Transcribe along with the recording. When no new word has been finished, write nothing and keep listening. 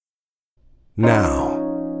Now.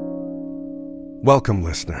 Welcome,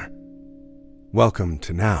 listener. Welcome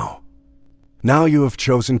to Now. Now you have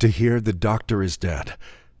chosen to hear The Doctor is Dead,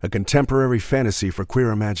 a contemporary fantasy for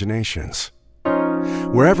queer imaginations.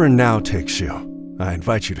 Wherever Now takes you, I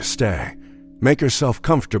invite you to stay. Make yourself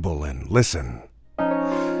comfortable and listen.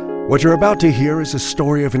 What you're about to hear is a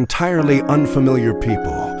story of entirely unfamiliar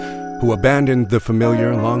people who abandoned the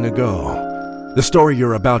familiar long ago. The story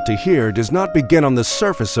you're about to hear does not begin on the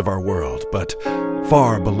surface of our world, but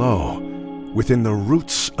far below, within the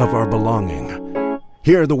roots of our belonging.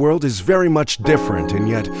 Here the world is very much different and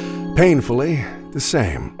yet painfully the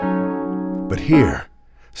same. But here,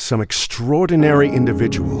 some extraordinary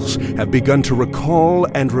individuals have begun to recall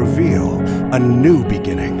and reveal a new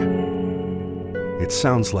beginning. It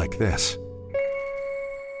sounds like this.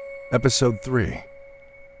 Episode 3.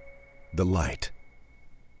 The Light.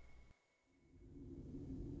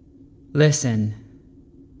 Listen.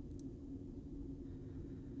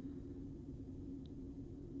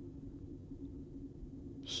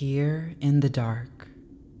 Here in the dark,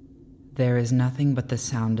 there is nothing but the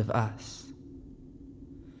sound of us.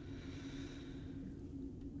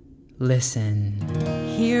 Listen.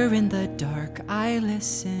 Here in the dark, I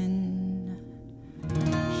listen.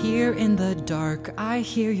 Here in the dark, I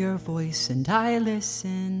hear your voice and I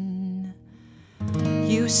listen.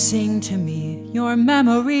 You sing to me your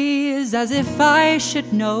memories as if I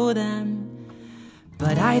should know them,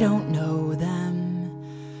 but I don't know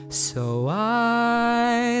them, so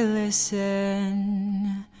I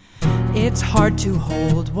listen. It's hard to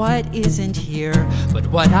hold what isn't here, but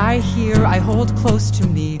what I hear I hold close to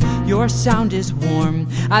me. Your sound is warm,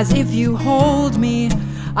 as if you hold me.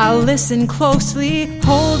 I'll listen closely.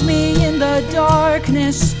 Hold me in the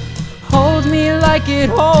darkness. Hold me like it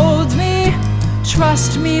holds me.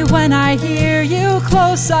 Trust me when I hear you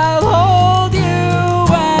close. I'll hold you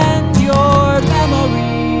and your memory.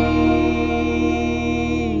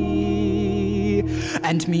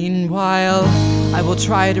 And meanwhile, I will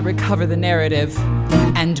try to recover the narrative.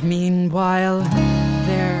 And meanwhile,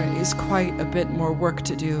 there is quite a bit more work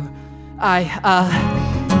to do. I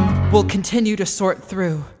will continue to sort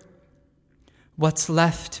through what's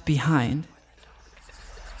left behind.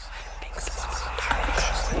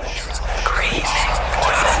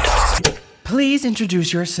 Please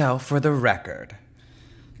introduce yourself for the record.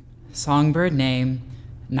 Songbird name,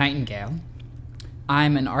 Nightingale.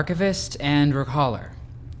 I'm an archivist and recaller.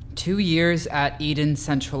 2 years at Eden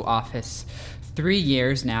Central Office. 3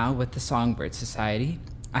 years now with the Songbird Society.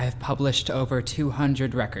 I have published over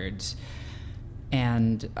 200 records.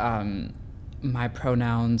 And, my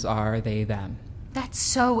pronouns are they, them. That's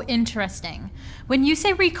so interesting. When you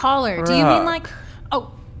say recaller, do you mean like...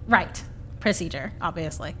 Oh, right. Procedure,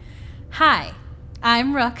 obviously. Hi,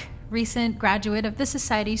 I'm Rook, recent graduate of the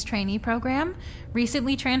Society's trainee program,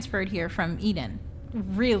 recently transferred here from Eden.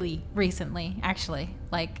 Really recently, actually.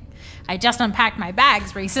 Like, I just unpacked my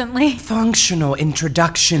bags recently. Functional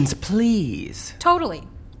introductions, please. Totally.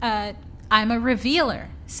 I'm a revealer,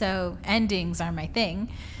 so endings are my thing.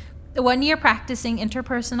 1 year practicing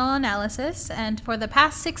interpersonal analysis, and for the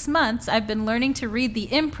past 6 months, I've been learning to read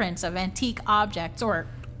the imprints of antique objects or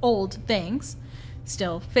old things.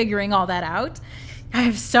 Still figuring all that out. I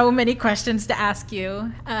have so many questions to ask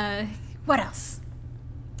you. What else?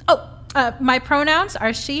 My pronouns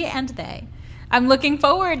are she and they. I'm looking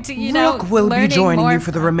forward to, Rook will be joining you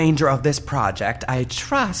for the from... remainder of this project. I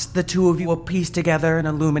trust the two of you will piece together an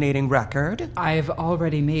illuminating record. I've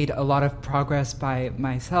already made a lot of progress by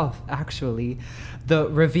myself, actually. The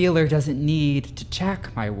revealer doesn't need to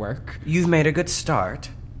check my work. You've made a good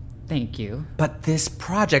start. Thank you. But this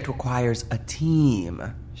project requires a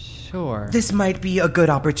team. Sure. This might be a good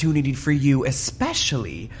opportunity for you,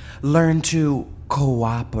 especially. Learn to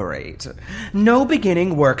cooperate. No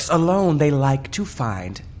beginning works alone. They like to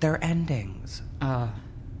find their endings.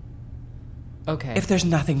 Okay. If there's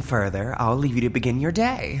nothing further, I'll leave you to begin your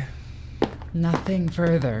day. Nothing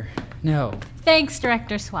further. No. Thanks,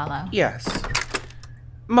 Director Swallow. Yes.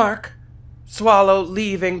 Mark, Swallow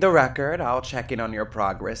leaving the record. I'll check in on your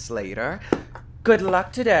progress later. Good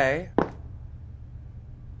luck today.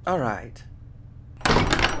 All right.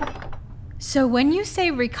 So when you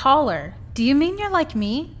say recaller, do you mean you're like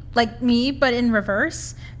me? Like me, but in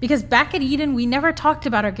reverse? Because back at Eden, we never talked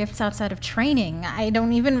about our gifts outside of training. I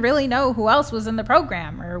don't even really know who else was in the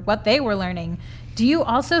program or what they were learning. Do you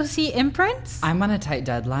also see imprints? I'm on a tight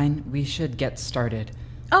deadline. We should get started.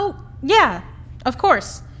 Oh, yeah, of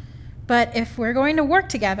course. But if we're going to work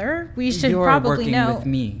together, we should probably know... You're working with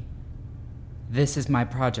me. This is my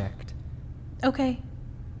project. Okay.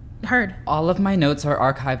 Heard. All of my notes are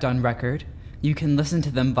archived on record. You can listen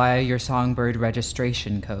to them via your Songbird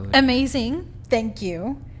registration code. Amazing. Thank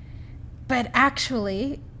you. But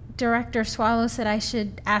actually, Director Swallow said I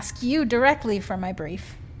should ask you directly for my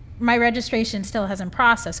brief. My registration still hasn't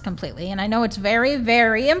processed completely, and I know it's very,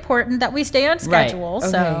 very important that we stay on schedule, right.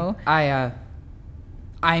 Okay. so...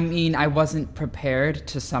 I wasn't prepared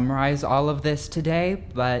to summarize all of this today,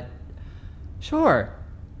 but sure.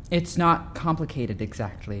 It's not complicated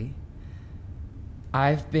exactly.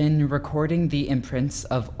 I've been recording the imprints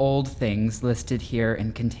of old things listed here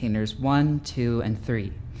in containers 1, 2, and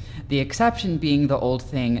 3. The exception being the old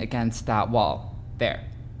thing against that wall. There.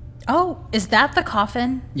 Oh, is that the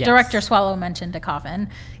coffin? Yes. Director Swallow mentioned a coffin.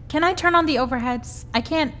 Can I turn on the overheads? I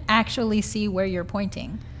can't actually see where you're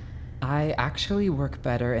pointing. I actually work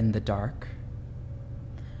better in the dark.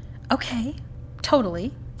 Okay,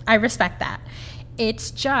 totally. I respect that.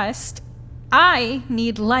 It's just, I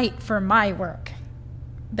need light for my work.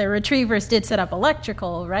 The retrievers did set up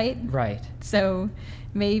electrical, right? Right. So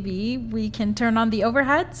maybe we can turn on the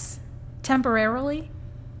overheads? Temporarily?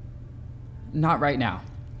 Not right now.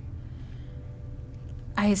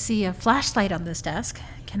 I see a flashlight on this desk.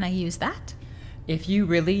 Can I use that? If you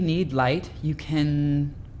really need light, you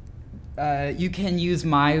can use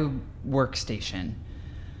my workstation.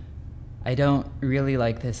 I don't really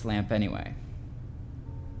like this lamp anyway.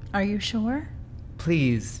 Are you sure?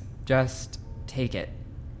 Please, just take it.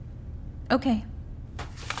 Okay.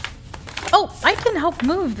 Oh, I can help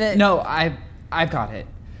move the... No, I've got it.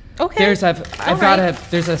 Okay. There's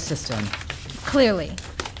a system. Clearly.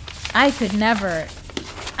 I could never...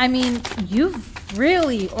 I mean, you've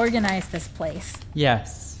really organized this place.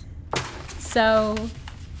 Yes. So,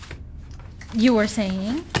 you were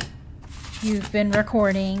saying you've been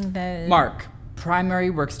recording the... Mark, primary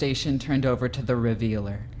workstation turned over to the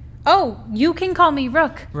Revealer. Oh, you can call me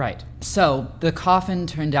Rook. Right. So, the coffin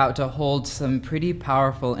turned out to hold some pretty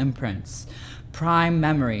powerful imprints. Prime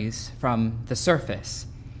memories from the surface.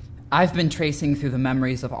 I've been tracing through the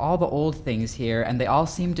memories of all the old things here, and they all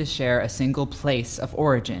seem to share a single place of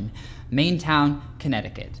origin. Maintown,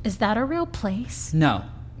 Connecticut. Is that a real place? No.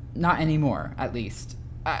 Not anymore, at least.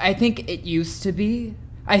 I think it used to be.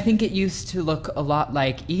 I think it used to look a lot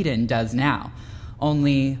like Eden does now.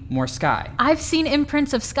 Only more sky. I've seen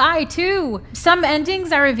imprints of sky, too. Some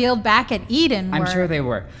endings are revealed back at Eden were... I'm sure they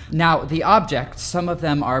were. Now, the objects, some of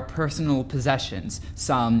them are personal possessions,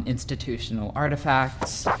 some institutional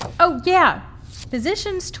artifacts. Oh, yeah.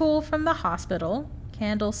 Physician's tool from the hospital,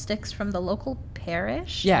 candlesticks from the local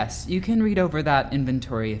parish. Yes, you can read over that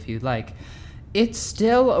inventory if you'd like. It's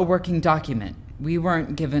still a working document. We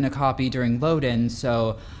weren't given a copy during load-in,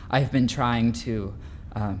 so I've been trying to...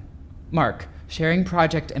 Mark, sharing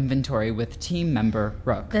project inventory with team member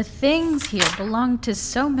Rook. The things here belong to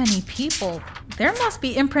so many people. There must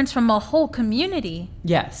be imprints from a whole community.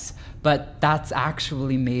 Yes, but that's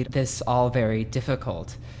actually made this all very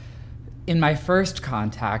difficult. In my first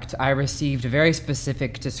contact, I received very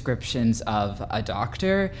specific descriptions of a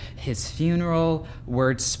doctor, his funeral,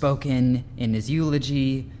 words spoken in his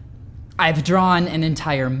eulogy. I've drawn an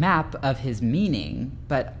entire map of his meaning,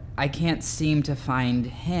 but I can't seem to find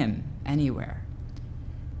him anywhere.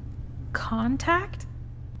 Contact?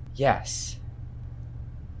 Yes.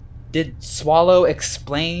 Did Swallow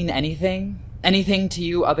explain anything? Anything to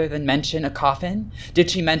you other than mention a coffin?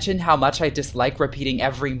 Did she mention how much I dislike repeating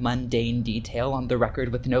every mundane detail on the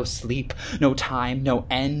record with no sleep, no time, no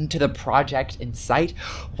end to the project in sight?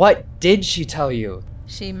 What did she tell you?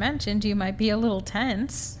 She mentioned you might be a little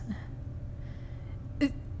tense.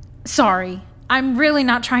 Sorry, I'm really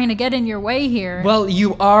not trying to get in your way here. Well,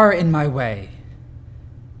 you are in my way.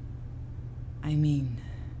 I mean,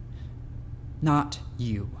 not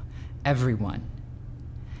you. Everyone.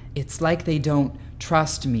 It's like they don't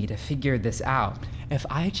trust me to figure this out. If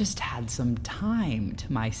I just had some time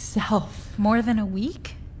to myself. More than a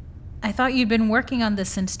week? I thought you'd been working on this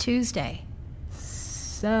since Tuesday.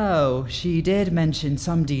 So, she did mention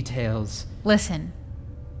some details. Listen,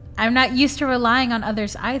 I'm not used to relying on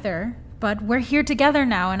others either, but we're here together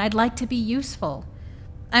now and I'd like to be useful.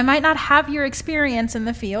 I might not have your experience in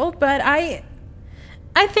the field, but I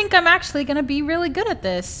think I'm actually going to be really good at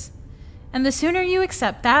this. And the sooner you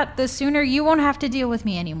accept that, the sooner you won't have to deal with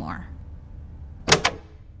me anymore.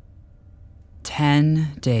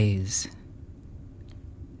 10 days.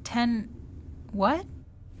 10... what?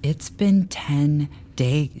 It's been 10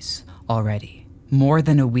 days already. More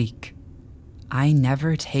than a week. I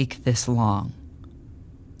never take this long.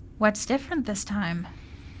 What's different this time?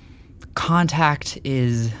 Contact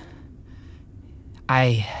is...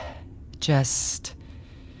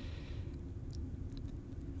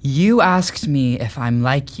 You asked me if I'm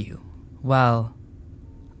like you, Well,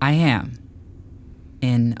 I am.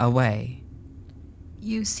 In a way.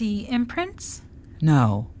 You see imprints?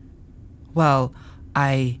 No. Well,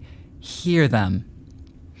 I hear them.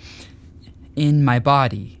 In my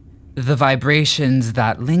body. The vibrations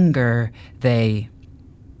that linger, if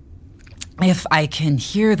I can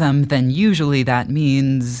hear them, then usually that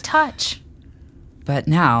means... Touch. But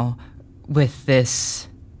now, with this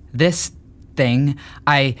thing,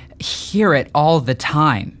 I hear it all the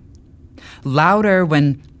time. Louder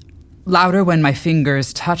when my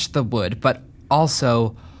fingers touch the wood, but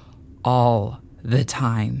also all the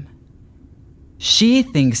time. She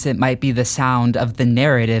thinks it might be the sound of the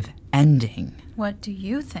narrative ending. What do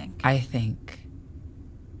you think? I think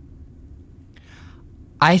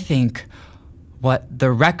what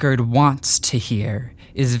the record wants to hear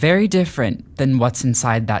is very different than what's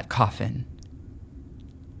inside that coffin.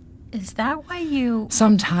 Is that why you...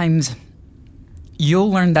 Sometimes you'll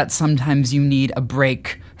learn that sometimes you need a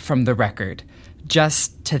break from the record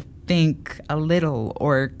just to think a little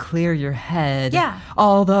or clear your head. Yeah.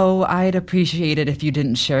 Although I'd appreciate it if you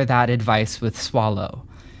didn't share that advice with Swallow.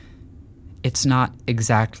 It's not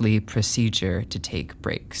exactly procedure to take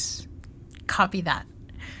breaks. Copy that.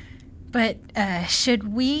 But,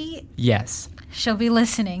 should we... Yes. She'll be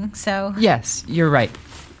listening, so... Yes, you're right.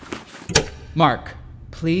 Mark,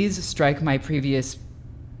 please strike my previous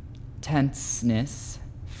tenseness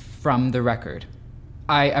from the record.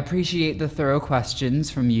 I appreciate the thorough questions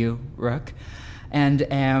from you, Rook, and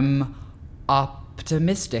am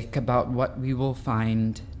optimistic about what we will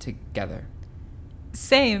find together.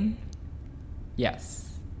 Same. Yes.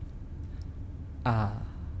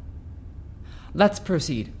 Let's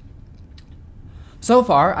proceed. So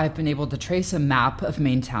far, I've been able to trace a map of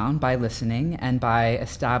Maintown by listening and by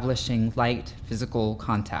establishing light physical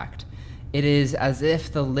contact. It is as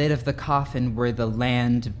if the lid of the coffin were the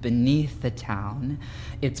land beneath the town,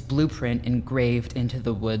 its blueprint engraved into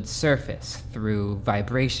the wood's surface through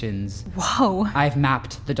vibrations. Whoa. I've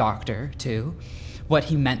mapped the doctor, too. What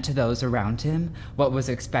he meant to those around him, what was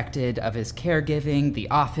expected of his caregiving, the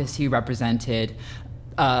office he represented,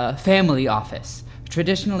 family office,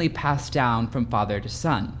 traditionally passed down from father to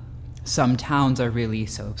son. Some towns are really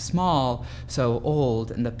so small, so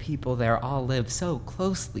old, and the people there all live so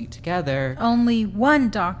closely together. Only one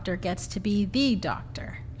doctor gets to be the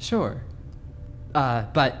doctor. Sure.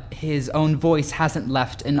 But his own voice hasn't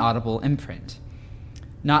left an audible imprint.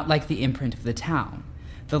 Not like the imprint of the town.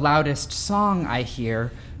 The loudest song I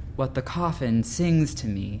hear, what the coffin sings to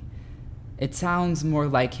me, it sounds more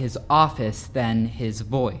like his office than his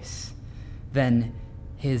voice, than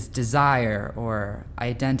his desire or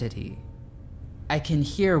identity. I can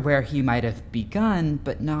hear where he might have begun,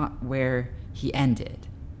 but not where he ended.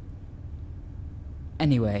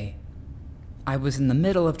 Anyway, I was in the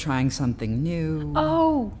middle of trying something new.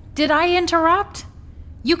 Oh, did I interrupt?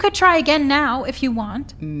 You could try again now if you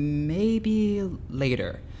want. Maybe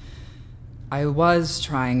later. I was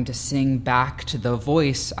trying to sing back to the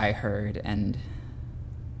voice I heard, and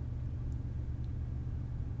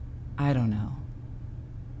I don't know.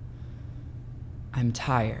 I'm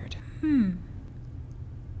tired.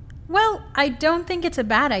 Well, I don't think it's a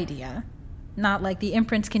bad idea. Not like the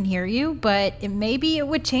imprints can hear you, but maybe it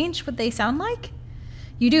would change what they sound like.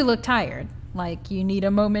 You do look tired, like you need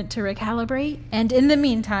a moment to recalibrate. And in the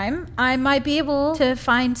meantime, I might be able to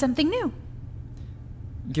find something new.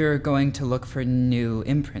 You're going to look for new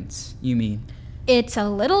imprints, you mean? It's a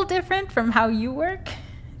little different from how you work.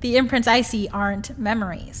 The imprints I see aren't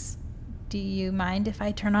memories. Do you mind if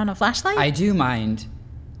I turn on a flashlight? I do mind.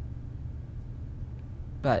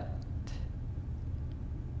 But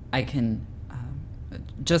I can...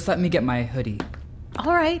 just let me get my hoodie.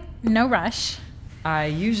 All right, no rush. I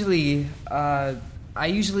usually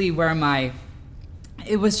wear my...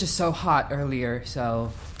 It was just so hot earlier,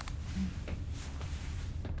 so...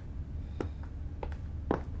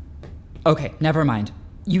 Okay, never mind.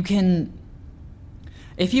 You can...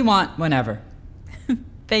 If you want, whenever.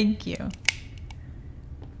 Thank you.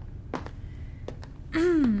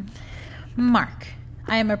 Mark,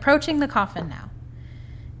 I am approaching the coffin now.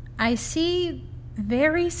 I see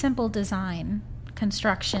very simple design,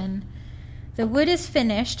 construction. The wood is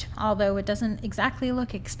finished, although it doesn't exactly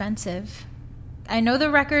look expensive. I know the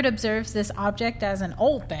record observes this object as an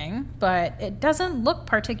old thing, but it doesn't look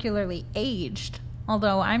particularly aged.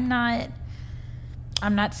 Although I'm not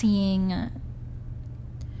seeing...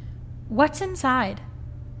 What's inside?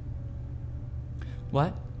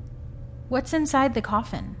 What? What's inside the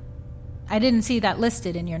coffin? I didn't see that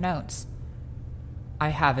listed in your notes. I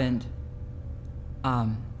haven't.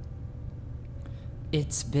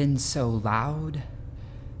 It's been so loud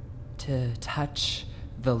to touch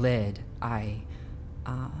the lid.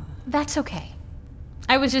 That's okay.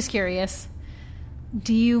 I was just curious.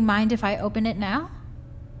 Do you mind if I open it now?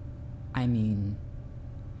 I mean,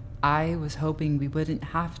 I was hoping we wouldn't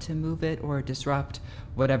have to move it or disrupt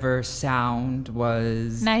whatever sound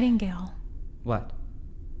was... Nightingale, What?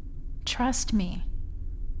 trust me.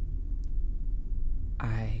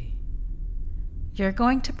 You're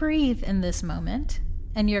going to breathe in this moment,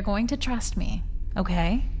 and you're going to trust me,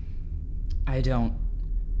 okay? I don't...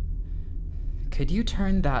 Could you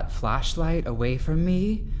turn that flashlight away from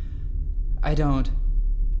me? I don't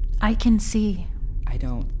I can see.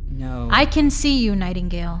 know. I can see you,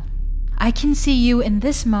 Nightingale. I can see you in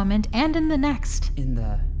this moment and in the next. In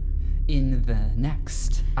the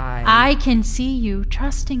next, I can see you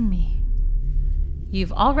trusting me.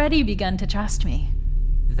 You've already begun to trust me.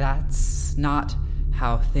 That's not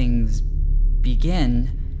how things begin.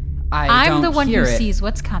 I'm the one who hear it. sees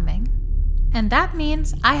what's coming. And that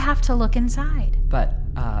means I have to look inside. But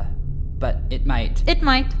it might. It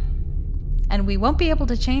might. And we won't be able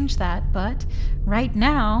to change that, but right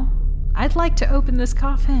now, I'd like to open this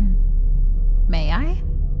coffin. May I?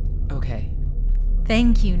 Okay.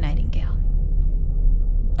 Thank you, Nightingale.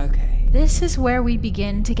 Okay. This is where we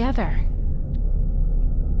begin together.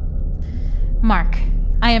 Mark,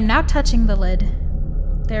 I am now touching the lid.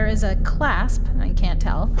 There is a clasp, I can't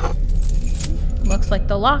tell. Looks like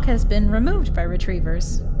the lock has been removed by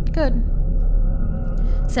retrievers. Good.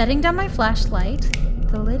 Setting down my flashlight,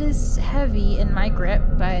 the lid is heavy in my grip,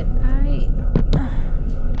 but I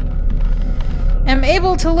am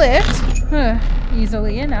able to lift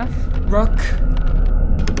easily enough. Rook.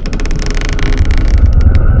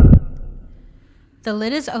 The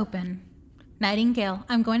lid is open. Nightingale,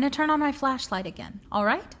 I'm going to turn on my flashlight again, all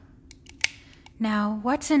right? Now,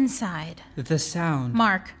 what's inside? The sound.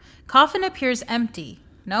 Mark, coffin appears empty.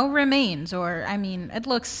 No remains, it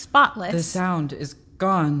looks spotless. The sound is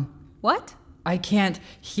gone. What? I can't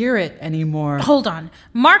hear it anymore. Hold on.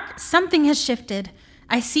 Mark, something has shifted.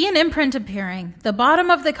 I see an imprint appearing. The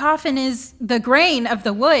bottom of the coffin the grain of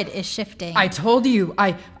the wood is shifting. I told you,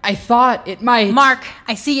 I thought it might. Mark,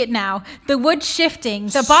 I see it now. The wood shifting.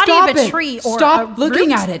 The body Stop of a it. tree or Stop a looking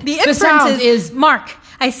root. at it. The The imprint sound is... Mark,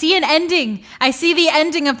 I see an ending. I see the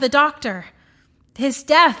ending of the doctor. His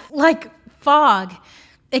death, like fog.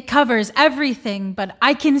 It covers everything, but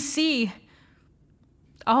I can see.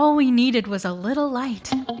 All we needed was a little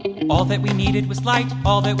light. All that we needed was light.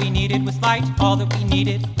 All that we needed was light. All that we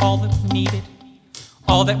needed. All that we needed.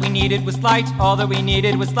 All that we needed was light. All that we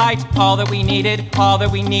needed was light. All that we needed. All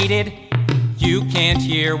that we needed. You can't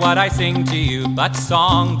hear what I sing to you, but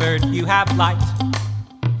songbird, you have light.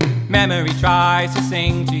 Memory tries to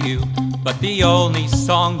sing to you, but the only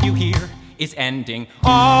song you hear is ending.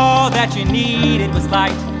 All that you needed was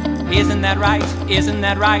light. Isn't that right? Isn't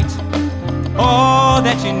that right? All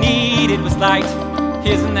that you needed was light.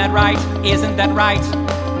 Isn't that right? Isn't that right?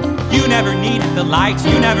 You never needed the light.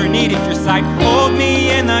 You never needed your sight. Hold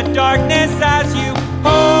me in the darkness as you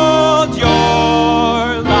hold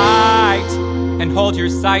your light. And hold your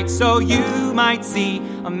sight so you might see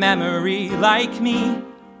a memory like me,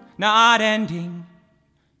 not ending.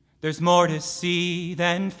 There's more to see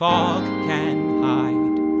than fog can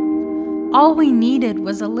hide. All we needed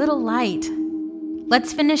was a little light.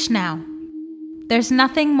 Let's finish now. There's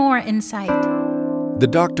nothing more in sight. The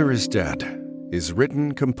Doctor is Dead is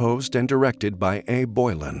written, composed, and directed by A.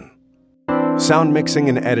 Boylan. Sound mixing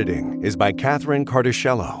and editing is by Catherine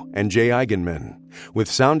Cardicello and Jay Eigenman, with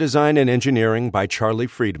sound design and engineering by Charlie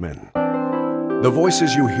Friedman. The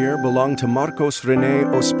voices you hear belong to Marcos Rene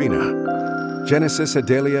Ospina, Genesis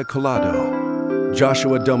Adelia Collado,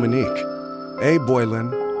 Joshua Dominique, A.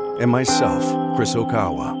 Boylan, and myself, Chris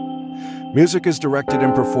Okawa. Music is directed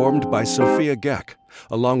and performed by Sophia Geck,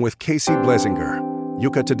 along with Casey Blesinger,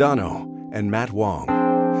 Yuka Tadano, and Matt Wong.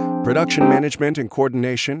 Production management and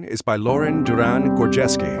coordination is by Lauren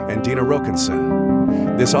Duran-Gorjeski and Dina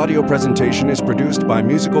Rokinson. This audio presentation is produced by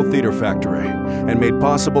Musical Theater Factory and made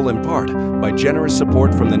possible in part by generous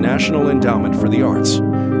support from the National Endowment for the Arts,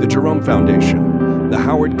 the Jerome Foundation, the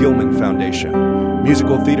Howard Gilman Foundation,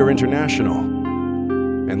 Musical Theater International,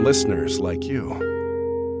 and listeners like you.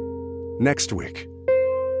 Next week,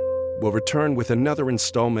 we'll return with another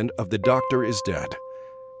installment of The Doctor is Dead.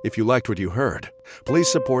 If you liked what you heard,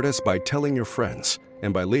 please support us by telling your friends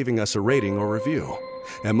and by leaving us a rating or review.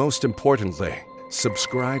 And most importantly,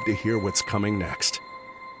 subscribe to hear what's coming next.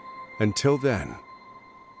 Until then,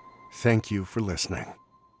 thank you for listening.